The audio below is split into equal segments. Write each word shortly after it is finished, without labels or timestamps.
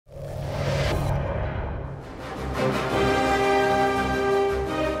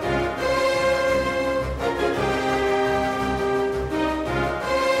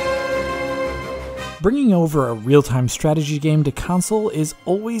Bringing over a real-time strategy game to console is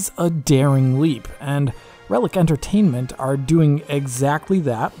always a daring leap, and Relic Entertainment are doing exactly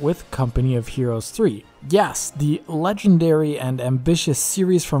that with Company of Heroes 3. Yes, the legendary and ambitious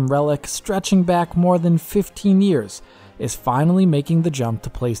series from Relic, stretching back more than 15 years, is finally making the jump to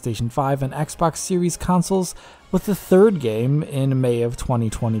PlayStation 5 and Xbox Series consoles with the third game in May of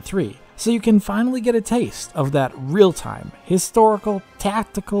 2023. So you can finally get a taste of that real-time, historical,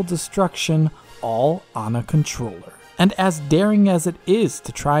 tactical destruction all on a controller. And as daring as it is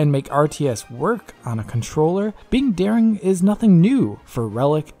to try and make RTS work on a controller, being daring is nothing new for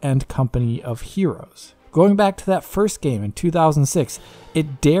Relic and Company of Heroes. Going back to that first game in 2006,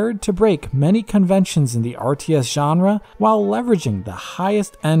 it dared to break many conventions in the RTS genre while leveraging the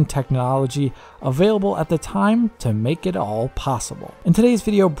highest end technology available at the time to make it all possible. In today's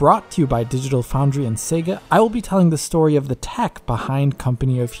video, brought to you by Digital Foundry and Sega, I will be telling the story of the tech behind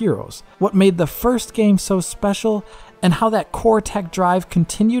Company of Heroes, what made the first game so special, and how that core tech drive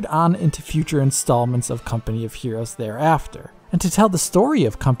continued on into future installments of Company of Heroes thereafter. And to tell the story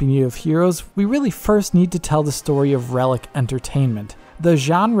of Company of Heroes, we really first need to tell the story of Relic Entertainment. The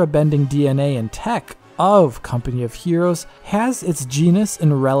genre-bending DNA and tech of Company of Heroes has its genus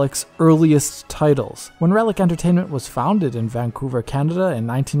in Relic's earliest titles. When Relic Entertainment was founded in Vancouver, Canada in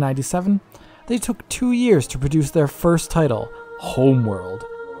 1997, they took 2 years to produce their first title, Homeworld.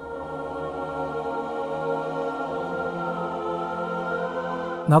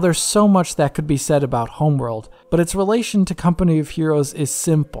 Now there's so much that could be said about Homeworld, but its relation to Company of Heroes is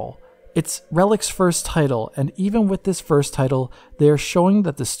simple. It's Relic's first title, and even with this first title, they are showing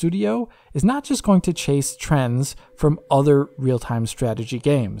that the studio is not just going to chase trends from other real-time strategy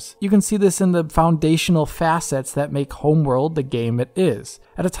games. You can see this in the foundational facets that make Homeworld the game it is.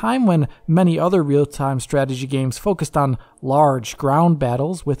 At a time when many other real-time strategy games focused on large ground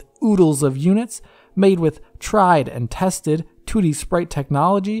battles with oodles of units, made with tried and tested 2D sprite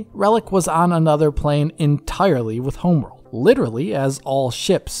technology, Relic was on another plane entirely with Homeworld. Literally, as all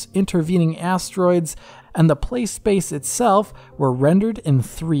ships, intervening asteroids, and the play space itself were rendered in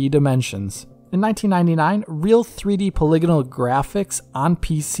 3 dimensions. In 1999, real 3D polygonal graphics on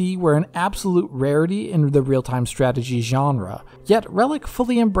PC were an absolute rarity in the real-time strategy genre, yet Relic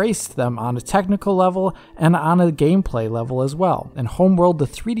fully embraced them on a technical level and on a gameplay level as well. In Homeworld, the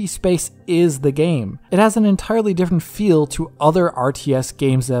 3D space is the game. It has an entirely different feel to other RTS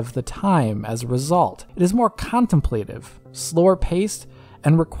games of the time as a result. It is more contemplative, slower paced,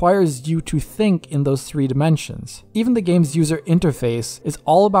 and requires you to think in those 3 dimensions. Even the game's user interface is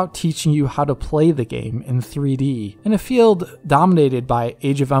all about teaching you how to play the game in 3D. In a field dominated by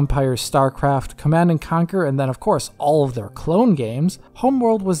Age of Empires, StarCraft, Command & Conquer, and then of course all of their clone games,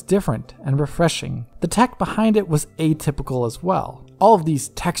 Homeworld was different and refreshing. The tech behind it was atypical as well. All of these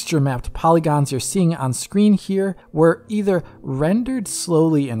texture-mapped polygons you're seeing on screen here were either rendered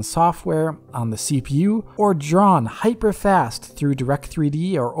slowly in software on the CPU or drawn hyper-fast through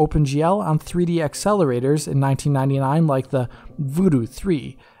Direct3D or OpenGL on 3D accelerators in 1999 like the Voodoo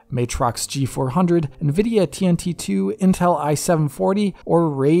 3, Matrox G400, NVIDIA TNT2, Intel i740, or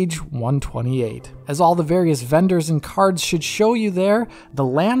Rage 128. As all the various vendors and cards should show you there, the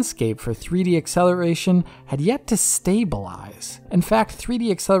landscape for 3D acceleration had yet to stabilize. In fact, 3D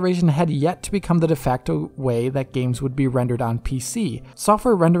acceleration had yet to become the de facto way that games would be rendered on PC.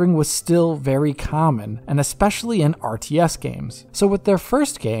 Software rendering was still very common, and especially in RTS games. So with their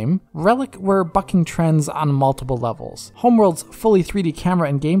first game, Relic were bucking trends on multiple levels. Homeworld's fully 3D camera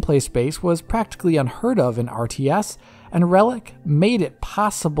and gameplay space was practically unheard of in RTS, and Relic made it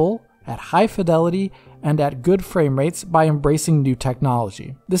possible at high fidelity and at good frame rates by embracing new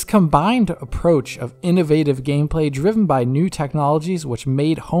technology. This combined approach of innovative gameplay driven by new technologies which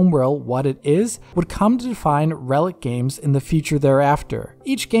made Homeworld what it is would come to define Relic games in the future thereafter.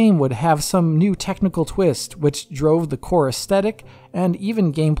 Each game would have some new technical twist which drove the core aesthetic and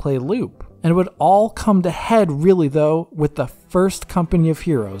even gameplay loop. And it would all come to head really though with the first Company of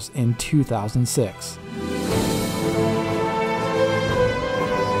Heroes in 2006.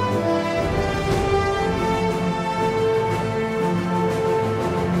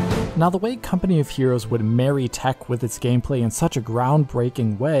 Now, the way Company of Heroes would marry tech with its gameplay in such a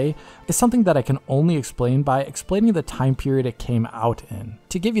groundbreaking way is something that I can only explain by explaining the time period it came out in.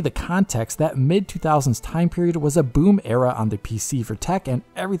 To give you the context, that mid-2000s time period was a boom era on the PC for tech, and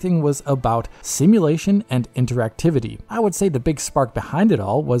everything was about simulation and interactivity. I would say the big spark behind it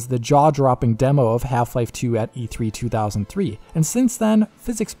all was the jaw-dropping demo of Half-Life 2 at E3 2003, and since then,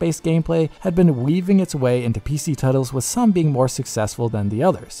 physics-based gameplay had been weaving its way into PC titles, with some being more successful than the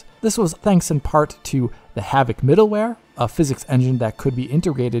others. This was thanks in part to the Havok middleware, a physics engine that could be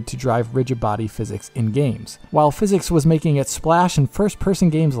integrated to drive rigid body physics in games. While physics was making its splash in first-person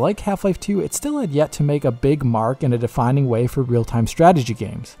games like Half-Life 2, it still had yet to make a big mark in a defining way for real-time strategy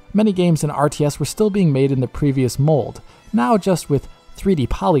games. Many games in RTS were still being made in the previous mold, now just with 3D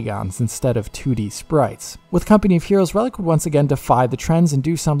polygons instead of 2D sprites. With Company of Heroes, Relic would once again defy the trends and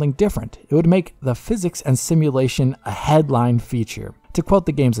do something different. It would make the physics and simulation a headline feature. To quote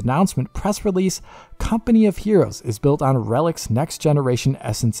the game's announcement press release, Company of Heroes is built on Relic's next-generation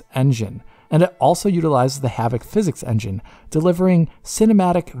Essence engine, and it also utilizes the Havok physics engine, delivering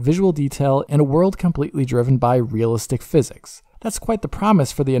cinematic visual detail in a world completely driven by realistic physics. That's quite the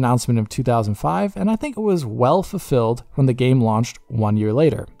promise for the announcement of 2005, and I think it was well fulfilled when the game launched 1 year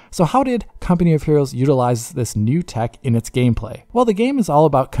later. So how did Company of Heroes utilize this new tech in its gameplay? Well, the game is all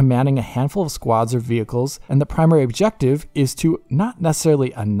about commanding a handful of squads or vehicles, and the primary objective is to not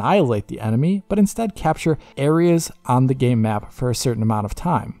necessarily annihilate the enemy, but instead capture areas on the game map for a certain amount of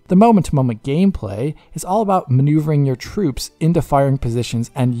time. The moment-to-moment gameplay is all about maneuvering your troops into firing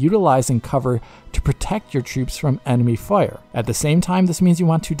positions and utilizing cover to protect your troops from enemy fire. At the same time, this means you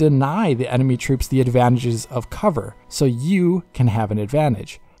want to deny the enemy troops the advantages of cover, so you can have an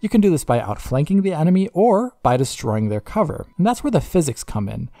advantage. You can do this by outflanking the enemy or by destroying their cover. And that's where the physics come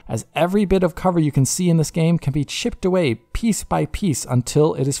in, as every bit of cover you can see in this game can be chipped away piece by piece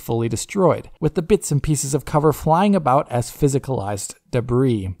until it is fully destroyed, with the bits and pieces of cover flying about as physicalized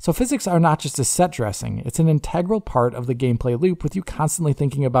debris. So physics are not just a set dressing, it's an integral part of the gameplay loop, with you constantly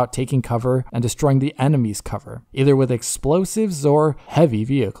thinking about taking cover and destroying the enemy's cover, either with explosives or heavy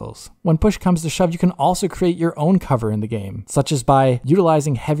vehicles. When push comes to shove, you can also create your own cover in the game, such as by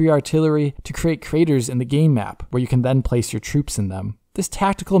utilizing heavy artillery to create craters in the game map, where you can then place your troops in them. This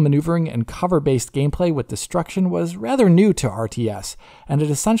tactical maneuvering and cover-based gameplay with destruction was rather new to RTS, and it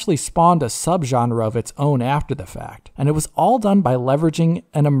essentially spawned a subgenre of its own after the fact. And it was all done by leveraging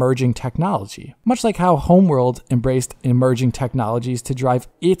an emerging technology, much like how Homeworld embraced emerging technologies to drive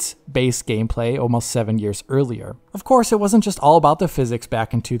its base gameplay almost 7 years earlier. Of course, it wasn't just all about the physics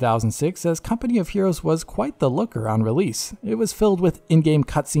back in 2006, as Company of Heroes was quite the looker on release. It was filled with in-game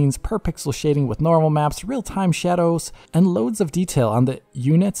cutscenes, per-pixel shading with normal maps, real-time shadows, and loads of detail on the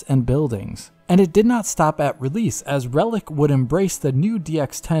units and buildings. And it did not stop at release, as Relic would embrace the new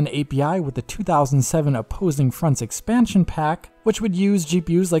DX10 API with the 2007 Opposing Fronts expansion pack, which would use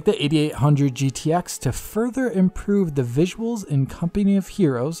GPUs like the 8800 GTX to further improve the visuals in Company of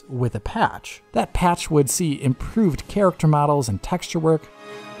Heroes with a patch. That patch would see improved character models and texture work,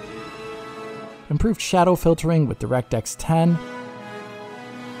 improved shadow filtering with DirectX 10,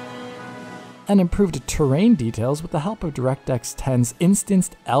 and improved terrain details with the help of DirectX 10's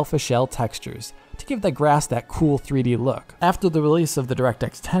instanced alpha shell textures to give the grass that cool 3D look. After the release of the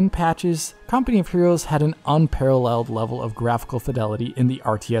DirectX 10 patches, Company of Heroes had an unparalleled level of graphical fidelity in the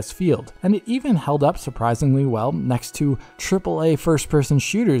RTS field, and it even held up surprisingly well next to AAA first-person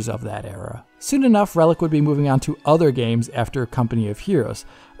shooters of that era. Soon enough, Relic would be moving on to other games after Company of Heroes,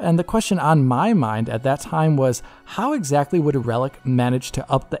 and the question on my mind at that time was, how exactly would Relic manage to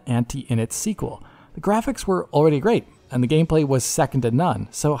up the ante in its sequel? The graphics were already great, and the gameplay was second to none,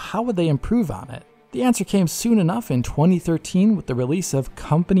 so how would they improve on it? The answer came soon enough in 2013 with the release of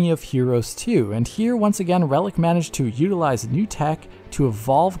Company of Heroes 2, and here once again Relic managed to utilize new tech to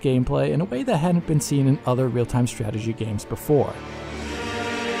evolve gameplay in a way that hadn't been seen in other real-time strategy games before.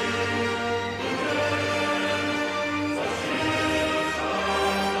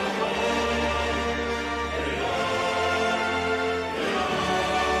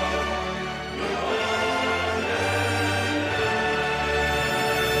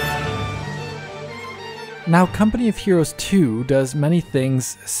 Now, Company of Heroes 2 does many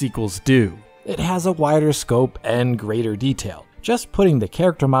things sequels do. It has a wider scope and greater detail. Just putting the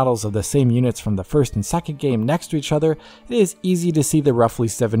character models of the same units from the first and second game next to each other, it is easy to see the roughly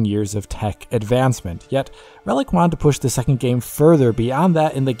 7 years of tech advancement. Yet, Relic wanted to push the second game further beyond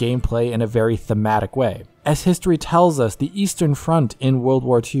that in the gameplay in a very thematic way. As history tells us, the Eastern Front in World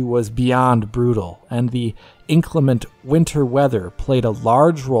War II was beyond brutal, and the inclement winter weather played a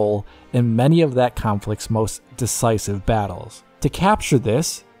large role in many of that conflict's most decisive battles. To capture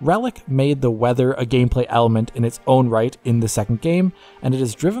this, Relic made the weather a gameplay element in its own right in the second game, and it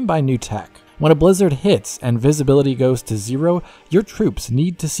is driven by new tech. When a blizzard hits and visibility goes to zero, your troops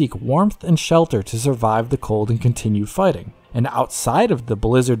need to seek warmth and shelter to survive the cold and continue fighting. And outside of the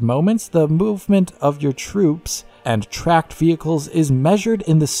blizzard moments, the movement of your troops and tracked vehicles is measured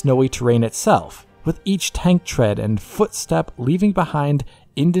in the snowy terrain itself, with each tank tread and footstep leaving behind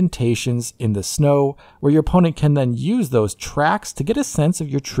indentations in the snow, where your opponent can then use those tracks to get a sense of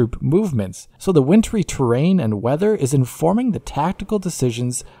your troop movements. So the wintry terrain and weather is informing the tactical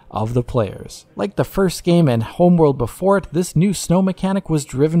decisions of the players. Like the first game and Homeworld before it, this new snow mechanic was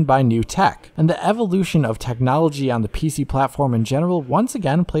driven by new tech, and the evolution of technology on the PC platform in general once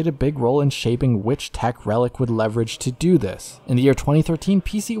again played a big role in shaping which tech Relic would leverage to do this. In the year 2013,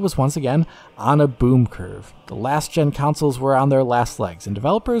 PC was once again on a boom curve. The last-gen consoles were on their last legs, and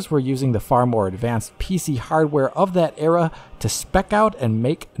developers were using the far more advanced PC hardware of that era to spec out and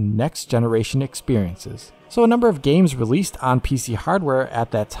make next-generation experiences. So a number of games released on PC hardware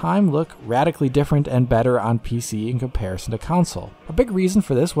at that time look radically different and better on PC in comparison to console. A big reason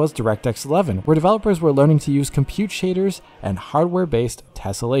for this was DirectX 11, where developers were learning to use compute shaders and hardware-based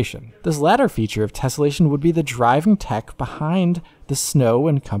tessellation. This latter feature of tessellation would be the driving tech behind the Snow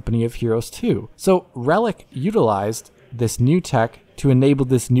and Company of Heroes 2. So Relic utilized this new tech to enable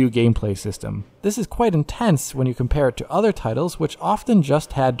this new gameplay system. This is quite intense when you compare it to other titles, which often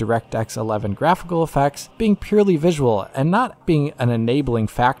just had DirectX 11 graphical effects being purely visual and not being an enabling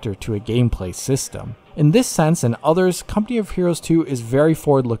factor to a gameplay system. In this sense and others, Company of Heroes 2 is very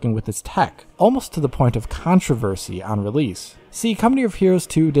forward-looking with its tech, almost to the point of controversy on release. See, Company of Heroes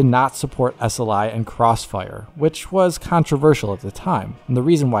 2 did not support SLI and Crossfire, which was controversial at the time. And the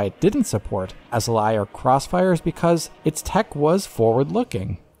reason why it didn't support SLI or Crossfire is because its tech was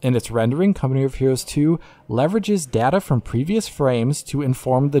forward-looking. In its rendering, Company of Heroes 2 leverages data from previous frames to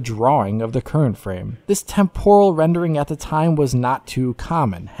inform the drawing of the current frame. This temporal rendering at the time was not too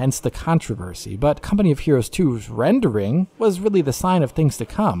common, hence the controversy, but Company of Heroes 2's rendering was really the sign of things to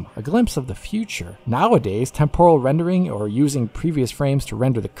come, a glimpse of the future. Nowadays, temporal rendering, or using previous frames to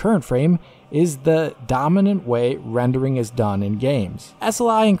render the current frame, is the dominant way rendering is done in games.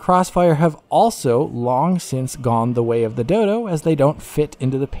 SLI and Crossfire have also long since gone the way of the dodo, as they don't fit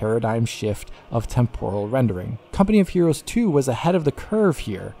into the paradigm shift of temporal rendering. Company of Heroes 2 was ahead of the curve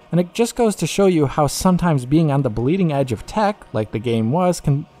here, and it just goes to show you how sometimes being on the bleeding edge of tech, like the game was,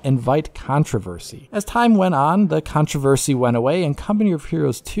 can invite controversy. As time went on, the controversy went away, and Company of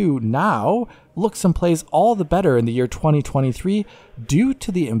Heroes 2 now looks and plays all the better in the year 2023 due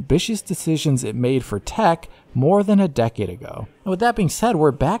to the ambitious decisions it made for tech more than a decade ago. And with that being said,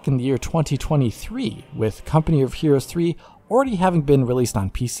 we're back in the year 2023 with Company of Heroes 3 already having been released on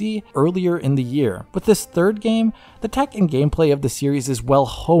PC earlier in the year. With this third game, the tech and gameplay of the series is well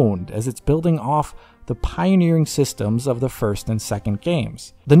honed as it's building off the pioneering systems of the first and second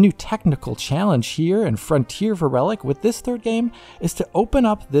games. The new technical challenge here and frontier for Relic with this third game is to open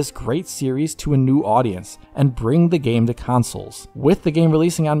up this great series to a new audience and bring the game to consoles. With the game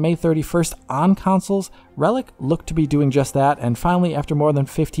releasing on May 31st on consoles, Relic looked to be doing just that, and finally, after more than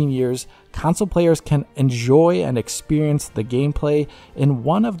 15 years, console players can enjoy and experience the gameplay in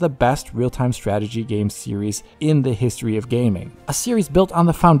one of the best real-time strategy game series in the history of gaming. A series built on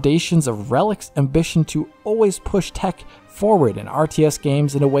the foundations of Relic's ambition to always push tech forward in RTS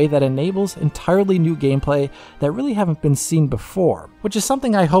games in a way that enables entirely new gameplay that really haven't been seen before, which is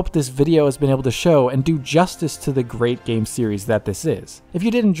something I hope this video has been able to show and do justice to the great game series that this is. If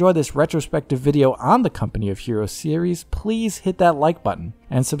you did enjoy this retrospective video on the Company of Heroes series, please hit that like button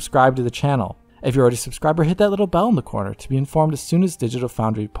and subscribe to the channel. If you're already a subscriber, hit that little bell in the corner to be informed as soon as Digital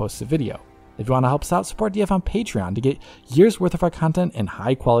Foundry posts a video. If you want to help us out, support DF on Patreon to get years worth of our content in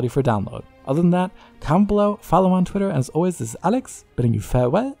high quality for download. Other than that, comment below, follow on Twitter, and as always, this is Alex, bidding you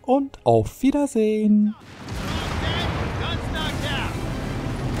farewell und auf Wiedersehen!